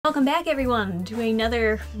Welcome back, everyone, to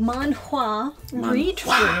another manhua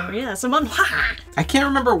read-through. Yes, a manhua! I can't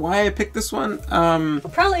remember why I picked this one.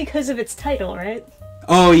 Probably because of its title, right?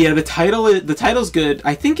 Oh yeah, the title's good.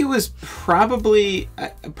 I think it was probably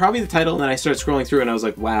the title, and then I started scrolling through, and I was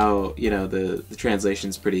like, wow, you know, the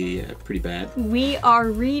translation's pretty bad. We are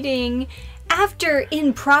reading After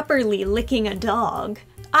Improperly Licking a Dog,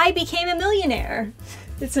 I Became a Millionaire.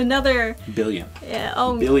 It's another... Billionaire.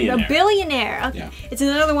 A billionaire. Okay. Yeah. It's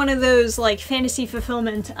another one of those, like, fantasy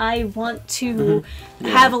fulfillment. I want to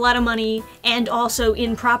have a lot of money and also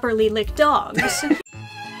improperly lick dogs.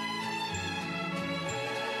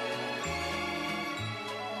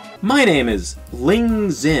 My name is Ling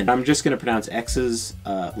Xin. I'm just going to pronounce X's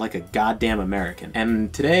like a goddamn American.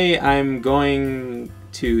 And today I'm going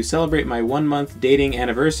to celebrate my 1-month dating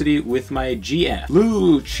anniversary with my GF.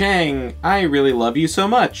 Lu Chang, I really love you so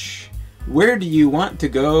much. Where do you want to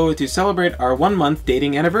go to celebrate our 1-month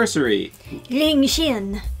dating anniversary? Ling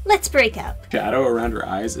Xin, let's break up. Shadow around her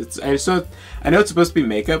eyes. I know it's supposed to be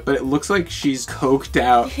makeup, but it looks like she's coked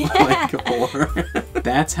out like a whore.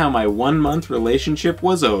 That's how my 1-month relationship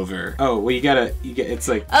was over. Oh, well, you gotta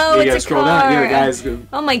scroll down. Yeah, the guys.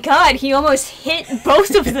 Oh my god, he almost hit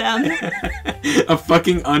both of them. A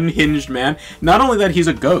fucking unhinged man. Not only that, he's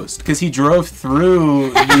a ghost, because he drove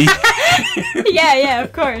through the... yeah,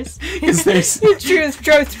 of course. He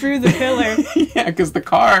drove through the pillar. Yeah, because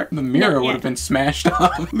the mirror would have been smashed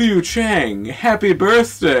off. Liu Chang, happy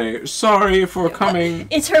birthday. Sorry for coming.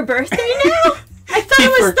 It's her birthday now? I thought it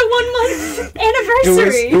was the 1-month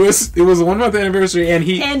anniversary. It was a 1-month anniversary,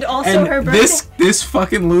 and also her birthday. This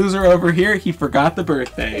fucking loser over here, he forgot the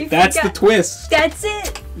birthday. That's the twist. That's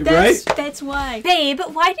it. Right? That's why. Babe,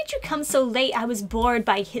 why did you come so late? I was bored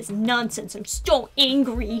by his nonsense. I'm so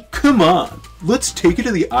angry. Come on, let's take you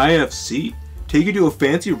to the IFC. Take you to a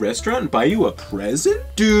fancy restaurant and buy you a present?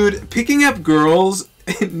 Dude, picking up girls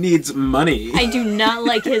needs money. I do not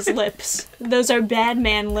like his lips. Those are bad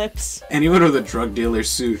man lips. Anyone with a drug dealer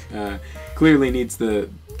suit clearly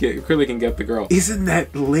can get the girl. Isn't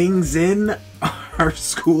that Ling Xin, our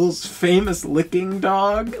school's famous licking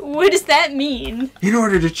dog? What does that mean? In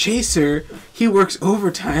order to chase her, he works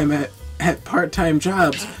overtime at part-time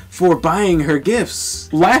jobs for buying her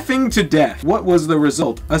gifts. Laughing to death. What was the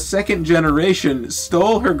result? A second generation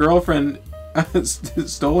stole her girlfriend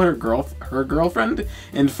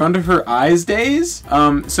in front of her eyes days?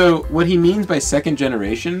 So what he means by second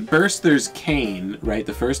generation, first there's Cain, right?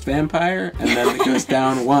 The first vampire, and then it goes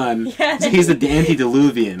down one. Yes. He's the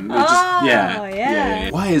antediluvian. Yeah.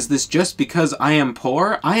 Why is this just because I am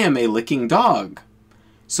poor? I am a licking dog.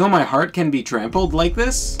 So my heart can be trampled like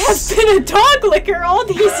this? I've been a dog licker all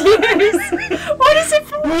these years. What is it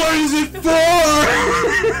for? What is it for?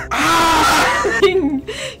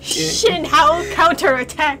 Shin Howl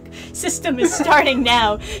counterattack system is starting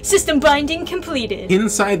now. System binding completed.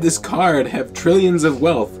 Inside this card have trillions of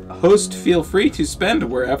wealth. Host, feel free to spend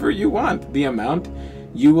wherever you want. The amount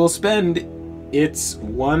you will spend, it's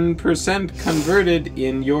 1% converted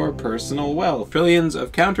in your personal wealth. Trillions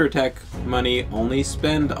of counterattack money only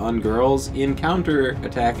spend on girls in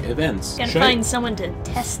counterattack events. Gotta find someone to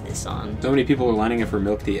test this on. So many people are lining up for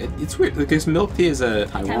milk tea. It's weird because milk tea is a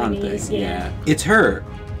Taiwan thing. Yeah. It's her,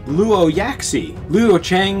 Luo Yaxi, Luo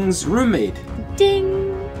Chang's roommate.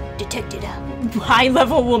 Ding! Detected a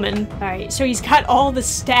high-level woman. Alright, so he's got all the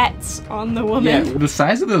stats on the woman. Yeah, the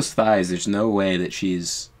size of those thighs, there's no way that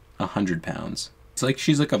she's 100 pounds. It's like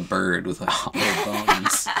she's like a bird with hollow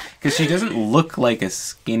bones. Because she doesn't look like a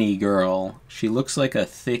skinny girl. She looks like a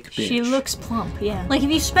thick bitch. She looks plump, yeah. Like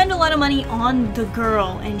if you spend a lot of money on the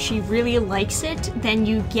girl and she really likes it, then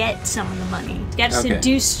you get some of the money. You gotta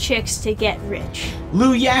seduce chicks to get rich.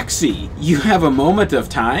 Lu Yaxi, you have a moment of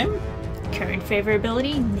time? Current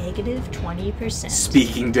favorability, -20%.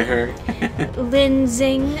 Speaking to her. Lin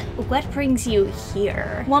Xing, what brings you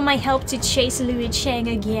here? Want my help to chase Louis Chang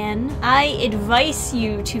again? I advise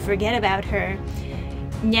you to forget about her.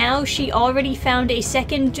 Now she already found a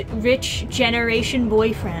second rich generation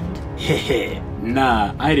boyfriend. Hehe,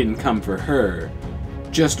 nah, I didn't come for her.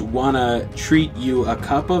 Just wanna treat you a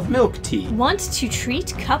cup of milk tea. Want to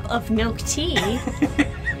treat cup of milk tea?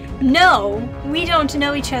 No, we don't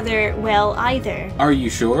know each other well either. Are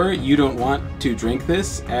you sure you don't want to drink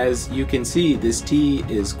this? As you can see, this tea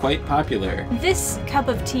is quite popular. This cup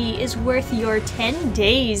of tea is worth your 10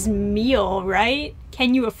 days meal, right?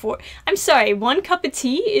 Can you afford? I'm sorry, 1 cup of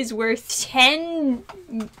tea is worth 10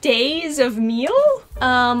 days of meal?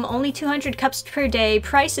 Only 200 cups per day.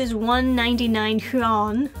 Price is 199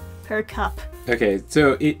 yuan per cup. Okay,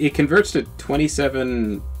 so it converts to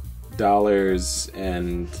 $27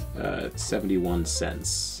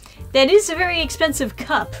 $6.71. That is a very expensive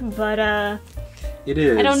cup, but it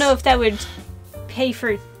is. I don't know if that would pay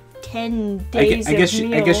for 10 days I guess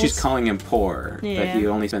meals. she's calling him poor, Yeah. that he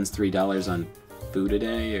only spends $3 on food a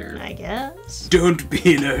day, or... I guess. Don't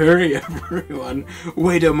be in a hurry, everyone.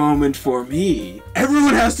 Wait a moment for me.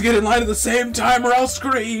 Everyone has to get in line at the same time or I'll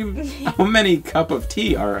scream. How many cup of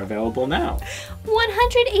tea are available now?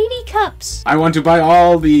 180 cups. I want to buy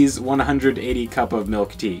all these 180 cup of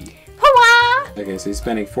milk tea. Hurrah! Okay, so he's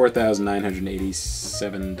spending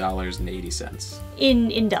 $4,987.80.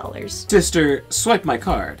 In dollars. Sister, swipe my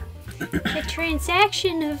card. A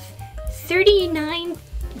transaction of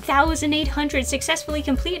 39,800 successfully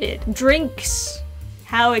completed. Drinks.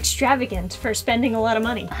 How extravagant for spending a lot of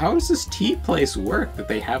money. How does this tea place work that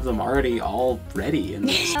they have them already all ready in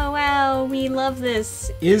this? Oh wow, we love this.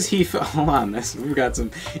 Is he hold on, we've got some.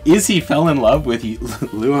 Is he fell in love with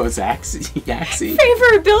Luo Yaxi?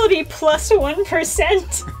 Favorability plus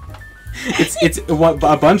 1%. It's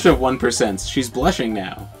a bunch of 1%. She's blushing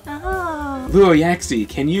now. Oh. Luo Yaxi,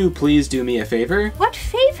 can you please do me a favor? What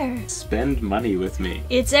favor? Spend money with me.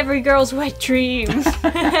 It's every girl's wet dream.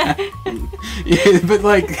 Yeah, but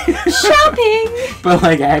like Shopping! But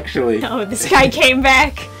like actually. Oh, this guy came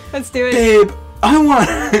back. Let's do it. Babe, I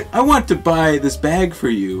want to buy this bag for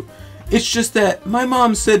you. It's just that my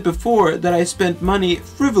mom said before that I spent money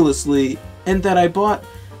frivolously and that I bought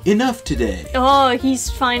enough today. Oh, he's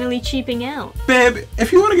finally cheaping out. Babe,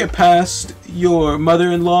 if you want to get past your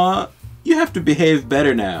mother-in-law, you have to behave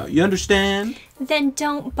better now. You understand? Then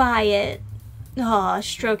don't buy it. Aw,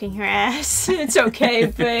 stroking her ass. It's okay,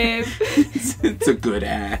 babe. It's a good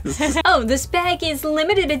ass. Oh, this bag is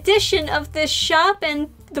limited edition of this shop and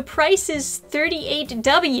the price is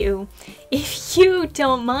 38W. If you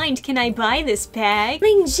don't mind, can I buy this bag?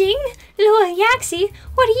 Ling Jing? Luo Yaxi,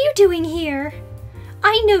 what are you doing here?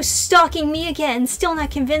 I know, stalking me again, still not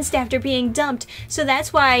convinced after being dumped, so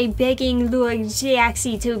that's why begging Luo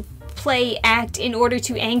Yaxi to play act in order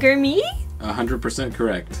to anger me? 100%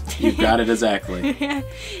 correct. You've got it exactly.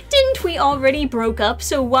 Didn't we already broke up,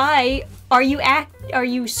 so why are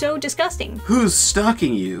you so disgusting? Who's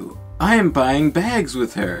stalking you? I am buying bags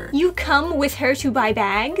with her. You come with her to buy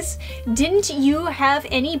bags? Didn't you have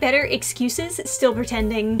any better excuses? Still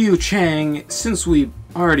pretending. Yu Chang, since we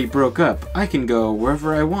already broke up, I can go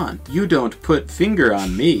wherever I want. You don't put finger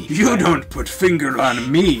on me. You don't put finger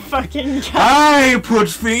on me. Fucking guy. I put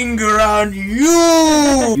finger on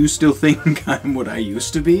you! You still think I'm what I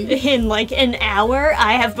used to be? In like an hour,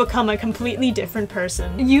 I have become a completely different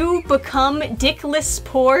person. You become dickless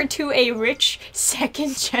poor to a rich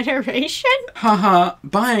second generation? Haha,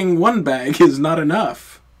 buying one bag is not enough.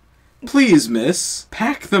 Please, miss,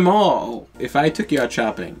 pack them all. If I took you out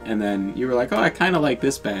shopping and then you were like, oh, I kind of like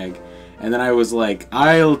this bag, and then I was like,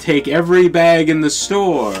 I'll take every bag in the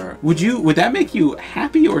store, would that make you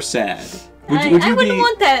happy or sad? I wouldn't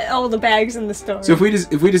want that, all the bags in the store. So if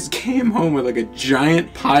we just came home with like a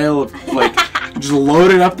giant pile of like just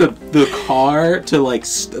loaded up the car to like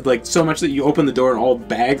so much that you open the door and all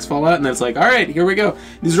bags fall out, and then it's like, all right, here we go.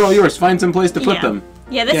 These are all yours. Find some place to put them.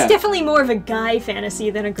 Yeah, that's definitely more of a guy fantasy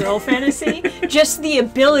than a girl fantasy. Just the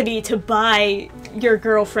ability to buy your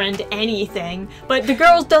girlfriend anything, but the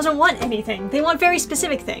girl doesn't want anything. They want very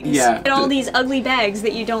specific things. Yeah. And all these ugly bags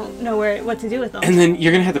that you don't know what to do with them. And then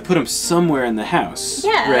you're gonna have to put them somewhere in the house.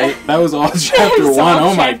 Yeah. Right? That was all chapter was one. all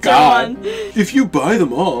Oh my chapter god. 1. If you buy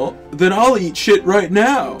them all, then I'll eat shit right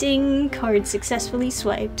now. Ding, card successfully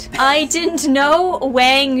swiped. I didn't know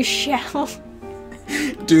Wang Xiao.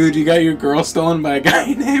 Dude, you got your girl stolen by a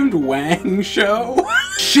guy named Wang Shou?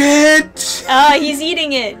 Shit! He's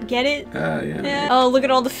eating it. Get it? Yeah. Oh, look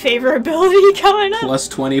at all the favorability going up. Plus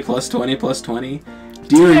 20, plus 20, plus 20.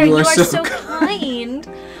 Dear, you are so kind.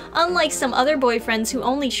 Unlike some other boyfriends who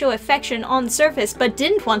only show affection on the surface but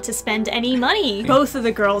didn't want to spend any money. Both of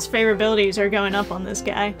the girls' favorabilities are going up on this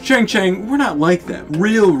guy. Chang, we're not like them.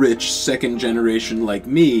 Real rich second generation like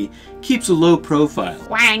me keeps a low profile.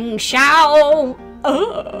 Wang Xiao!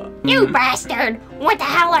 You bastard! What the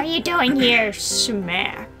hell are you doing here?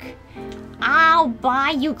 Smack. I'll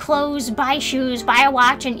buy you clothes, buy shoes, buy a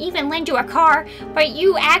watch, and even lend you a car, but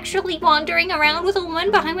you actually wandering around with a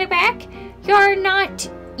woman behind my back? You're not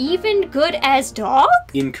even good as dog?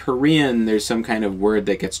 In Korean, there's some kind of word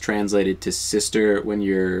that gets translated to sister when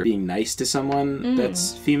you're being nice to someone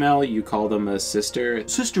that's female. You call them a sister.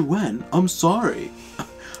 Sister Wen, I'm sorry.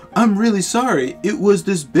 I'm really sorry. It was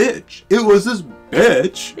this bitch. It was this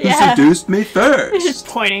bitch who seduced me first. Just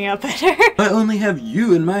pointing up at her. I only have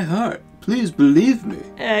you in my heart. Please believe me.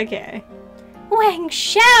 Okay. Wang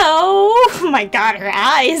Xiao! Oh my god, her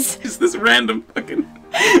eyes! Is this random fucking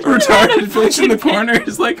retarded bitch in the corner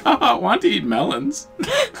is like, haha, want to eat melons.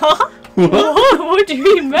 Huh? What? Want to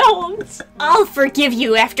eat melons? I'll forgive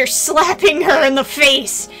you after slapping her in the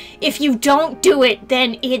face. If you don't do it,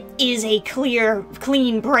 then it is a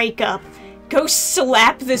clean breakup. Go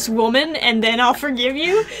slap this woman and then I'll forgive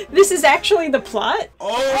you? This is actually the plot?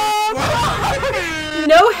 Oh!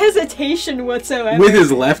 No hesitation whatsoever. With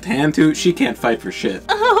his left hand too, she can't fight for shit.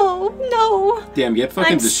 Oh, no. Damn, get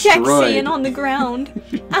fucking I'm destroyed. sexy and on the ground.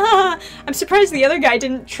 I'm surprised the other guy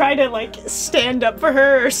didn't try to, like, stand up for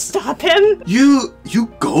her or stop him. You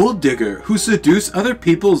gold digger who seduce other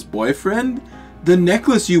people's boyfriend? The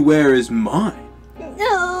necklace you wear is mine.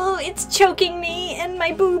 No, it's choking me and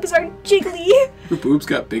my boobs are jiggly. Her boobs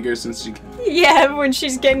got bigger since she... Yeah, when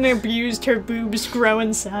she's getting abused, her boobs grow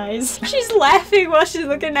in size. She's laughing while she's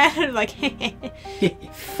looking at her like,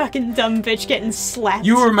 fucking dumb bitch getting slapped.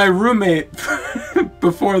 You were my roommate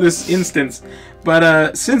before this instance,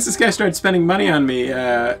 but since this guy started spending money on me,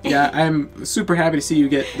 yeah, I'm super happy to see you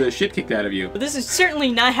get the shit kicked out of you. This is certainly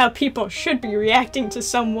not how people should be reacting to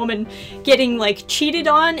some woman getting, like, cheated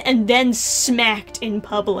on and then smacked in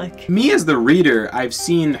public. Me as the reader, I've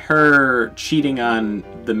seen her cheating on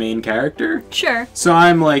the main character. Sure. So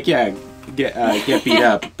I'm like, yeah, get beat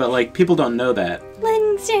up, but like people don't know that.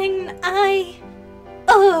 Ling Jing,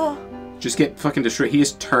 Just get fucking destroyed. He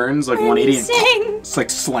just turns like 180 and just like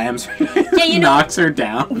slams her. Yeah, you know, knocks her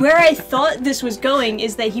down. Where I thought this was going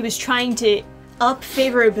is that he was trying to up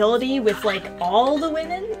favorability with like all the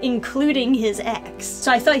women, including his ex.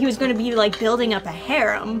 So I thought he was going to be like building up a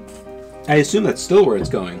harem. I assume that's still where it's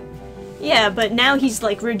going. Yeah, but now he's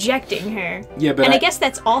like rejecting her. Yeah, but and I guess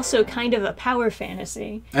that's also kind of a power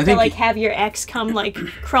fantasy. I think to like have your ex come like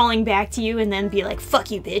crawling back to you and then be like,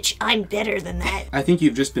 "Fuck you, bitch! I'm better than that." I think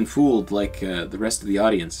you've just been fooled, like the rest of the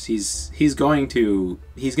audience. He's gonna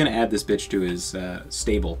add this bitch to his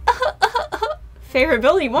stable.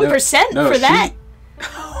 Favorability 1% for that.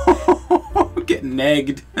 Get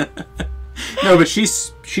negged. No, but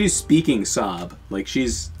she's speaking sob. Like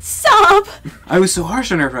she's... Sob! I was so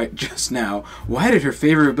harsh on her right just now. Why did her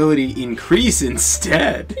favorability increase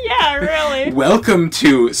instead? Yeah, really. Welcome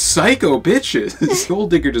to Psycho Bitches.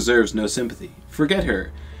 Gold Digger deserves no sympathy. Forget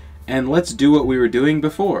her. And let's do what we were doing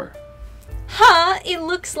before. Huh, it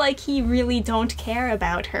looks like he really don't care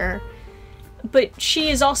about her. But she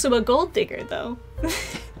is also a gold digger, though.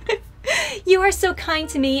 You are so kind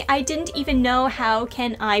to me, I didn't even know how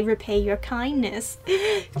can I repay your kindness.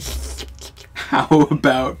 How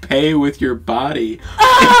about pay with your body?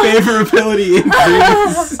 Favorability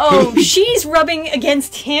increases. Oh, she's rubbing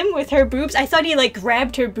against him with her boobs? I thought he like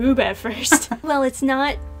grabbed her boob at first. Well, it's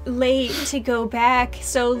not late to go back,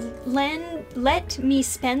 so let me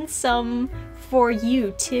spend some for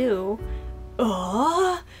you too.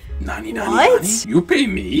 Oh. Nani, what? nani? You pay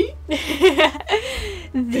me?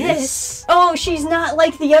 This? Oh, she's not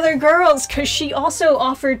like the other girls, because she also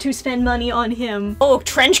offered to spend money on him. Oh,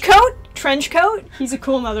 trench coat? Trench coat? He's a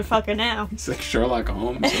cool motherfucker now. He's like Sherlock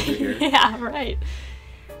Holmes over here. Yeah, right.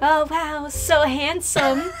 Oh, wow, so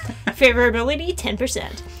handsome. Favorability,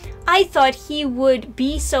 10%. I thought he would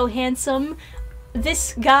be so handsome.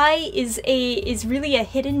 This guy is really a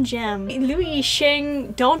hidden gem. Louis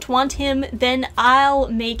Sheng don't want him, then I'll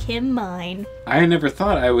make him mine. I never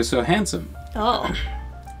thought I was so handsome. Oh.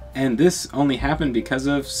 And this only happened because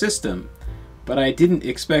of system. But I didn't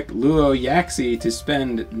expect Luo Yaxi to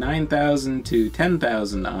spend 9,000 to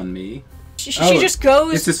 10,000 on me. She just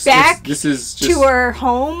goes back to her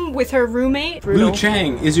home with her roommate. Lu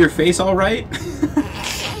Chang, is your face alright?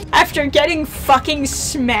 After getting fucking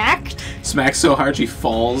smacked. Smacked so hard she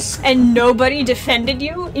falls. And nobody defended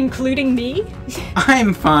you, including me?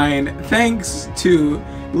 I'm fine, thanks to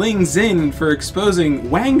Ling Xin for exposing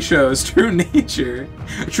Wang Shou's true nature,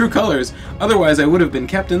 true colors. Otherwise, I would have been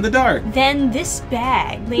kept in the dark. Then this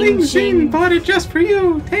bag, Ling Xin bought it just for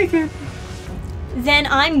you. Take it. Then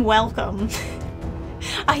I'm welcome.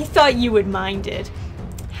 I thought you would mind it.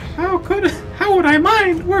 How would I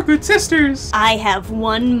mind? We're good sisters. I have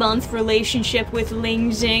 1 month relationship with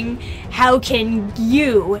Ling Xing. How can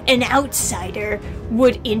you, an outsider,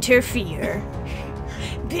 would interfere?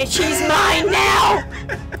 Bitch, he's mine now!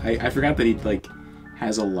 I forgot that he, like,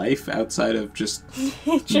 has a life outside of just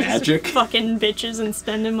magic. Fucking bitches and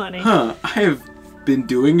spending money. Huh, I have been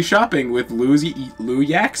doing shopping with Lu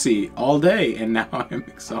Yaxi all day, and now I'm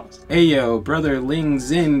exhausted. Hey yo, brother Ling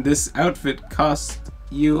Xin, this outfit cost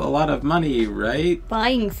you a lot of money, right?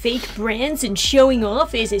 Buying fake brands and showing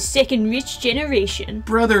off is a second rich generation.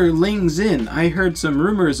 Brother Ling Xin, I heard some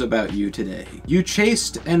rumors about you today. You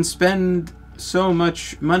chased and so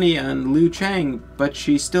much money on Liu Chang, but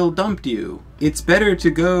she still dumped you. It's better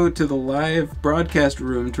to go to the live broadcast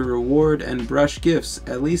room to reward and brush gifts.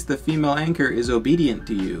 At least the female anchor is obedient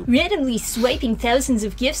to you. Randomly swiping thousands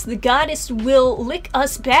of gifts, the goddess will lick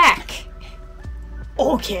us back.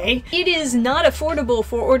 Okay. It is not affordable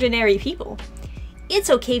for ordinary people. It's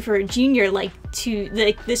okay for a junior like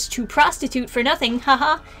this to prostitute for nothing,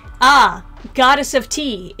 haha. Ah, Goddess of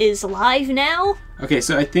Tea is live now? Okay,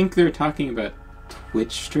 so I think they're talking about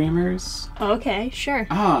Twitch streamers. Okay, sure.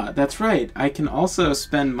 Ah, that's right. I can also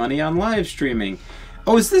spend money on live streaming.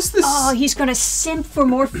 Oh, is this? Oh, he's gonna simp for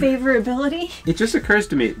more favorability? It just occurs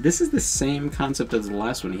to me, this is the same concept as the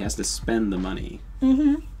last one. He has to spend the money.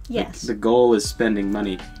 Mm-hmm. Yes. The goal is spending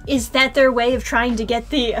money. Is that their way of trying to get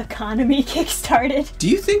the economy kick-started? Do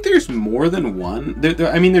you think there's more than one?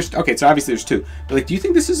 I mean, there's... Okay, so obviously there's two. But, like, do you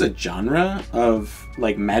think this is a genre of,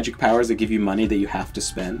 like, magic powers that give you money that you have to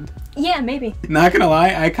spend? Yeah, maybe. Not gonna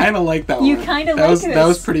lie, I kind of like that one. You kind of like this. That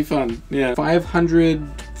was pretty fun. Yeah.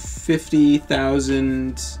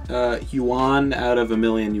 550,000 yuan out of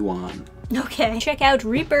 1,000,000 yuan. Okay. Check out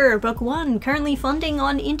Reaper, Book 1, currently funding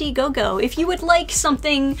on Indiegogo. If you would like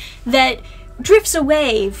something that drifts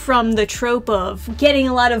away from the trope of getting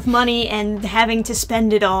a lot of money and having to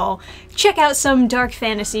spend it all, check out some dark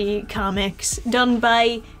fantasy comics done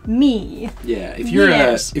by me. Yeah, if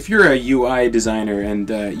you're a UI designer and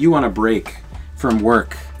you want a break from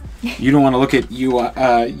work, you don't want to look at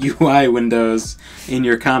UI windows in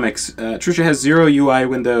your comics. Trisha has 0 UI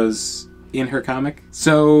windows in her comic,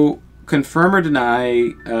 so confirm or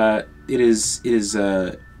deny, it is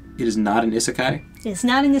not an isekai. It's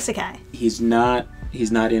not an isekai. He's not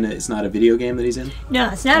in it. It's not a video game that he's in. No,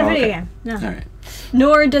 it's not a video game. No. All right.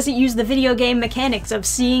 Nor does it use the video game mechanics of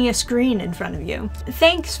seeing a screen in front of you.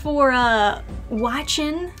 Thanks for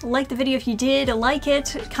watching. Like the video if you did. Like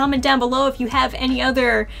it. Comment down below if you have any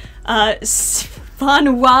other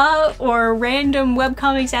manhua or random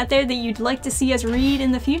webcomics out there that you'd like to see us read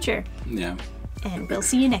in the future. Yeah. And we'll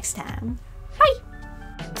see you next time. Bye!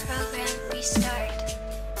 Program restart.